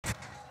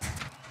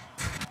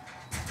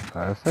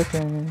5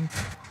 seconds.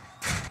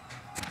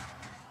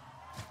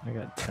 I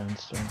got 10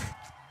 still.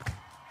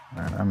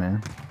 Alright, I'm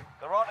in.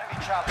 There aren't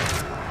any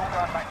challenges. We're all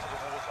going back to the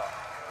war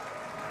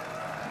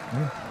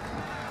zone.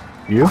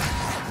 You? Yeah,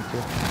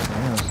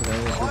 that's what I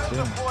would Final do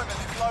too. deployment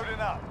is loading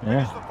up. Yeah.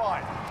 Finish the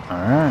fight.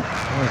 Alright.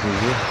 That was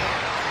easy.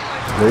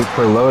 Wait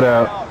for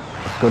loadout.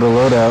 Let's go to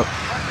loadout.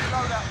 Friendly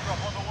loadout drop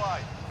on the way.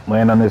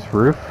 Land on this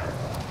roof.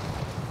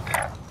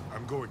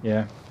 I'm going.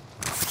 Yeah.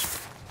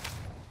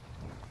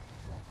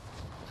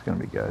 There's gonna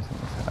be guys in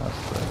this house,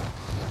 but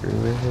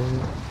screw it.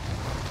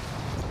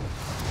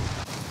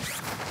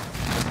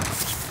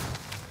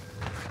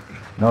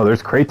 No,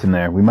 there's crates in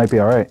there. We might be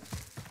alright.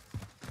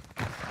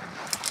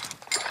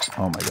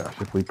 Oh my gosh,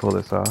 if we pull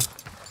this off.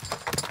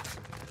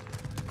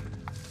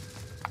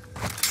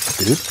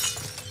 Dude.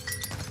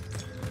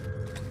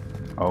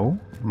 Oh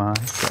my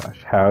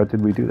gosh, how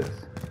did we do this?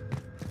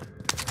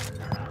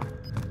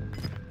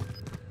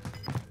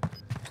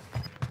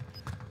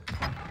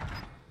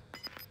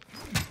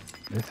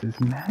 This is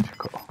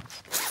magical.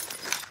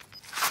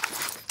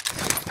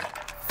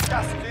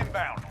 Gas is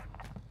inbound.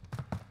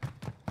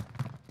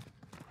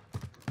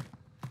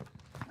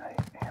 Nice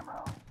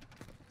ammo.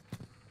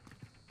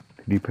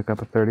 Did you pick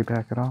up a 30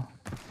 pack at all?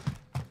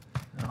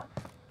 No.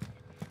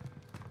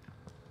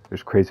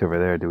 There's crates over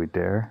there. Do we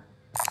dare?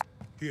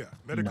 Here,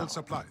 medical No.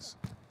 supplies.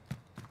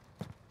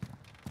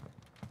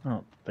 I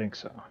don't think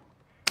so.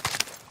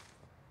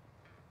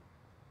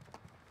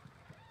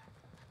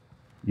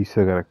 You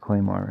still got a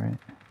claymore, right?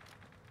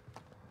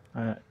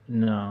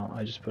 No,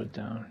 I just put it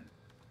down.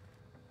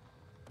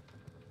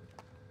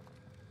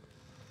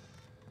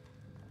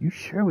 You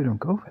sure we don't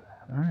go for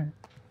that? All right.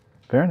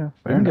 Fair enough.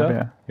 Fair can enough. go.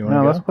 Yeah. You wanna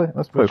No, go? let's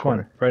play Which coy.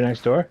 one? Right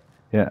next door?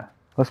 Yeah.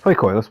 Let's play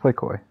coy. Let's play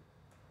coy.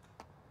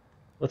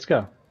 Let's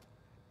go.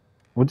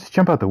 We'll just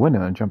jump out the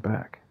window and jump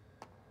back.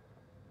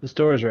 This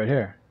door is right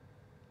here.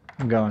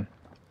 I'm going.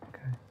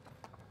 Okay.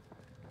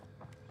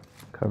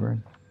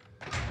 Covering.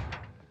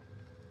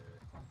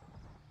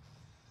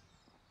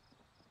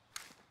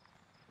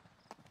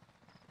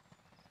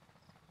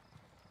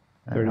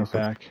 And 30 hustle-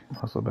 back.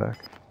 Hustle back.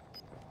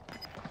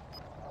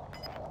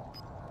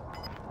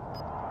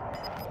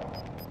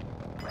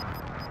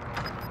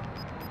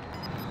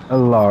 A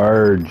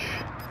large.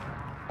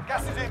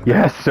 Gas is inbound.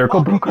 Yes, circle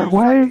Marking broke our new safe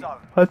way. zone.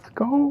 Let's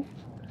go.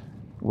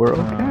 We're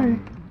okay.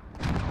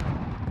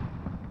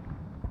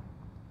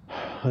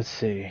 Let's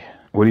see.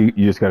 What do you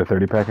just got a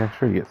 30 pack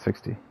extra? You get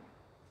 60.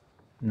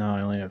 No,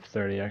 I only have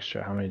 30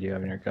 extra. How many do you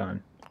have in your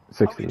gun?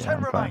 60, Only yeah, 10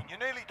 I'm remain. fine. You're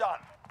nearly done.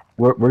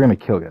 We're gonna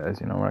kill guys,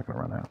 you know, we're not gonna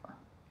run out.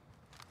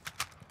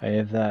 I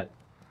have that.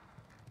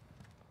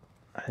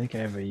 I think I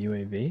have a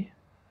UAV.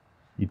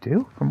 You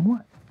do? From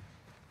what?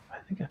 I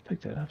think I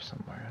picked it up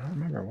somewhere. I don't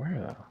remember where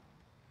though.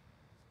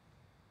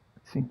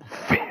 It seems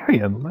very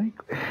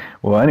unlikely.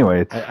 Well,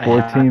 anyway, it's I-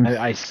 four I- teams.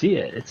 I see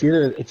it. It's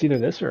either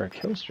this or a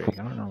kill streak.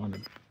 I don't know what.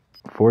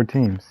 4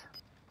 teams.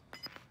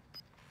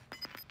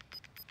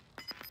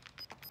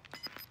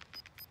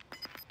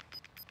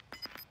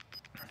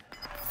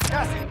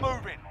 Gas is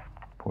moving.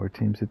 4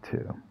 teams of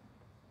 2.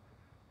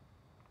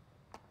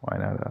 Why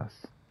not us?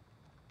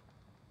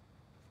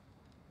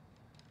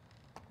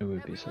 It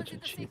would be such a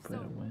cheap way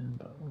to win,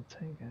 but we'll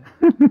take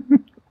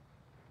it.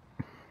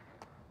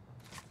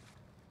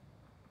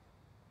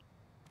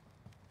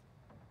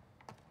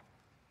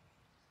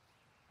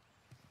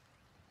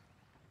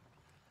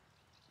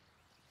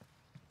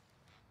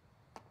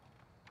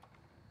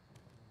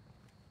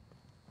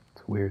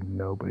 It's weird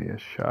nobody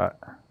is shot.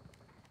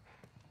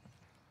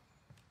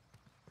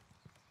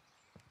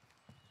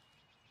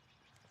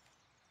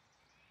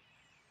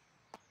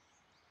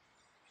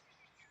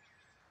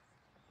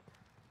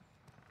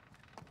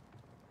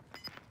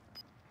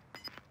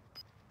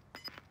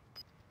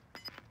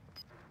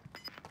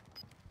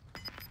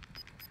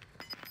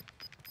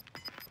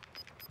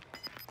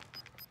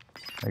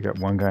 I got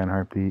one guy in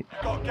heartbeat.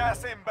 Got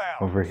gas inbound.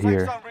 Over Safe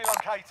here. zone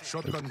relocated.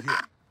 Shotgun here.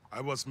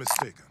 I was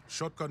mistaken.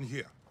 Shotgun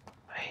here.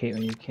 I hate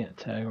when you can't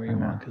tag where you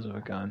want because of a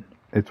gun.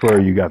 It's where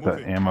you got the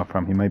Moving. ammo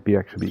from. He might be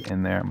actually be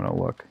in there. I'm gonna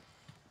look.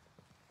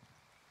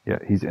 Yeah,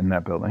 he's in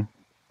that building.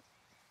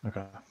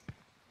 Okay.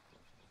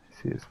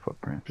 I see his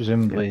footprint.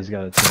 Presumably Yeah. he's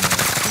got a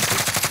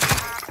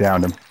teammate.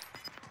 Downed him.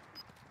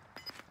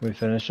 We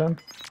finish him?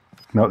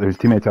 No, there's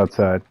teammates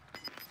outside.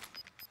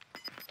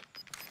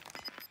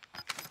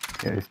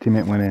 Yeah, his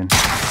teammate went in.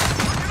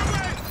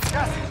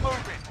 Gas is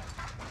moving.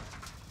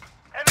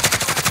 Enemy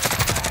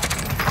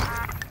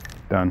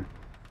Done.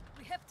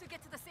 We have to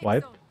get to the safe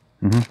Wipe? zone.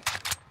 Mm-hmm.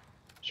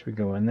 Should we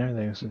go in there?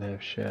 They also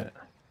have shit.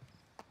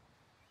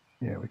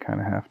 Yeah, we kind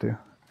of have to.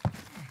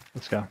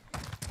 Let's go.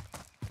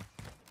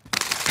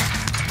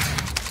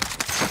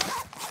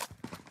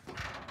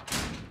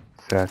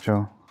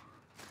 Satchel.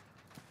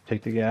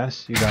 Take the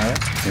gas. You got it.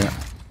 Yeah.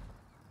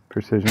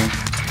 Precision.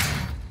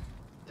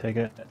 Take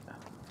it.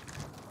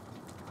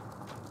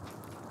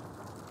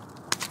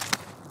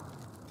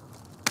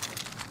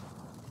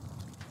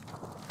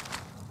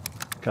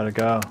 Gotta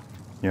go.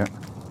 Yeah.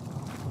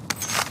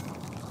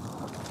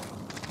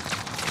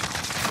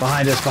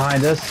 Behind us,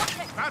 behind us.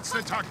 That That's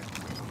the target.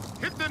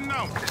 Hit them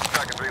now. This is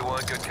Striker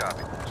 3-1, good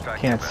copy. Strike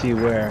Can't inbound. see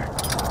where.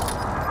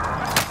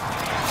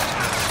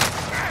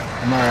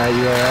 I'm alright,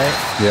 you alright?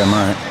 Yeah, I'm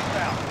alright.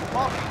 Inbound.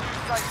 Marking new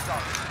safe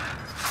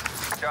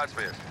zone. Shots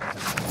missed.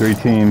 3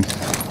 teams.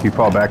 Can you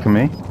fall back to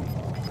me?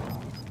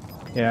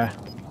 Yeah.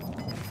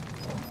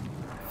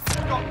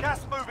 We've got gas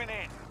moving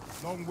in.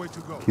 Long way to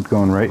go. Keep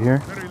going right here.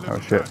 Very little Oh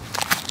shit.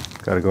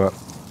 time. Gotta go up.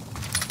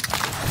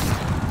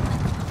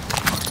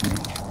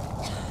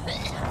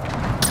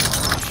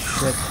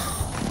 Shit.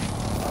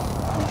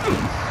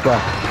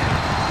 Fuck.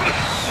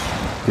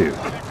 Dude,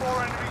 Only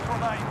 4 enemies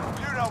remain.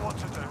 You know what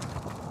to do.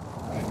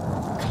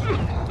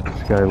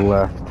 this guy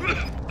left.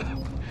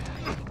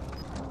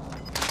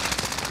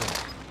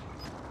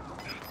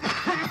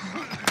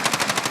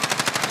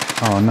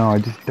 Oh no, I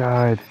just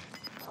died.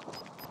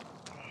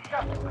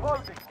 Gas is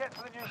closing. Get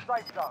to the new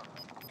safe zone.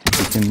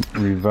 He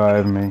can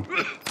revive me.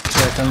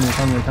 Yeah, come to me,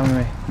 come to me, come to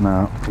me.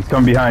 No, he's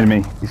coming behind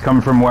me. He's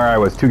coming from where I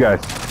was. 2 guys.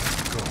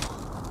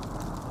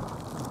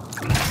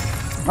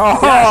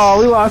 Oh,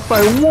 we lost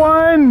by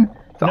 1.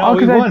 It's No, all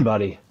we 'cause I- won,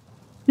 buddy.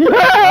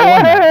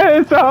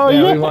 Yes! Oh,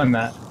 Yeah, yeah. we won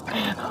that.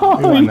 Oh,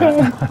 We won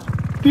yeah. that.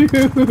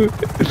 Dude.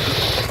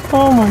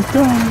 Oh my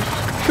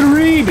gosh.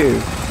 3,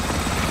 dude.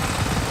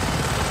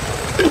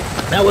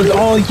 That was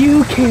all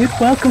you, kid.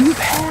 Welcome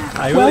back.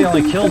 I really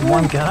only killed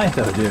one guy,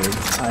 though, dude.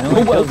 I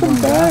only killed one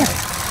guy.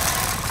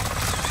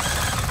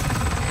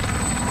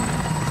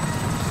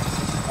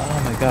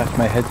 Oh my gosh,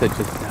 my headset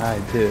just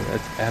died, too.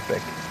 That's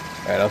epic.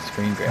 Alright, I'll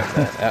screen grab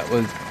that. That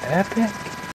was epic.